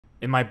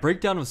In my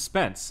breakdown of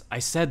Spence, I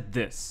said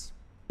this: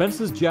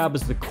 Spence's jab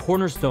is the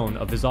cornerstone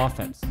of his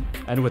offense,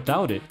 and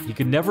without it, he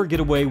could never get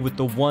away with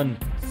the one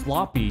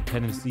sloppy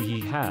tendency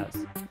he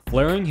has,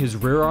 flaring his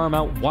rear arm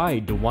out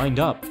wide to wind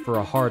up for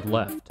a hard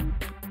left.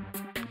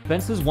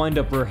 Spence's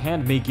wind-up rear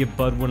hand may give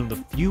Bud one of the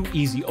few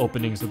easy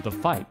openings of the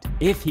fight,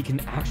 if he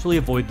can actually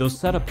avoid those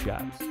setup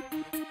jabs.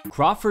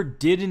 Crawford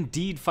did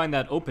indeed find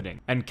that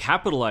opening, and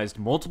capitalized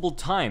multiple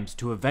times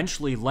to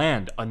eventually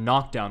land a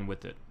knockdown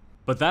with it.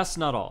 But that's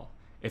not all.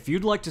 If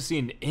you'd like to see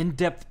an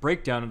in-depth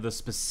breakdown of the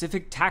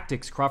specific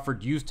tactics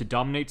Crawford used to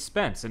dominate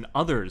Spence and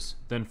others,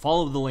 then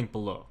follow the link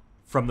below.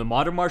 From the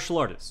Modern Martial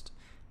Artist,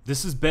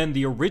 this has been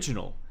the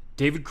original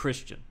David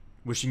Christian,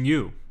 wishing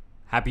you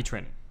happy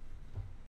training.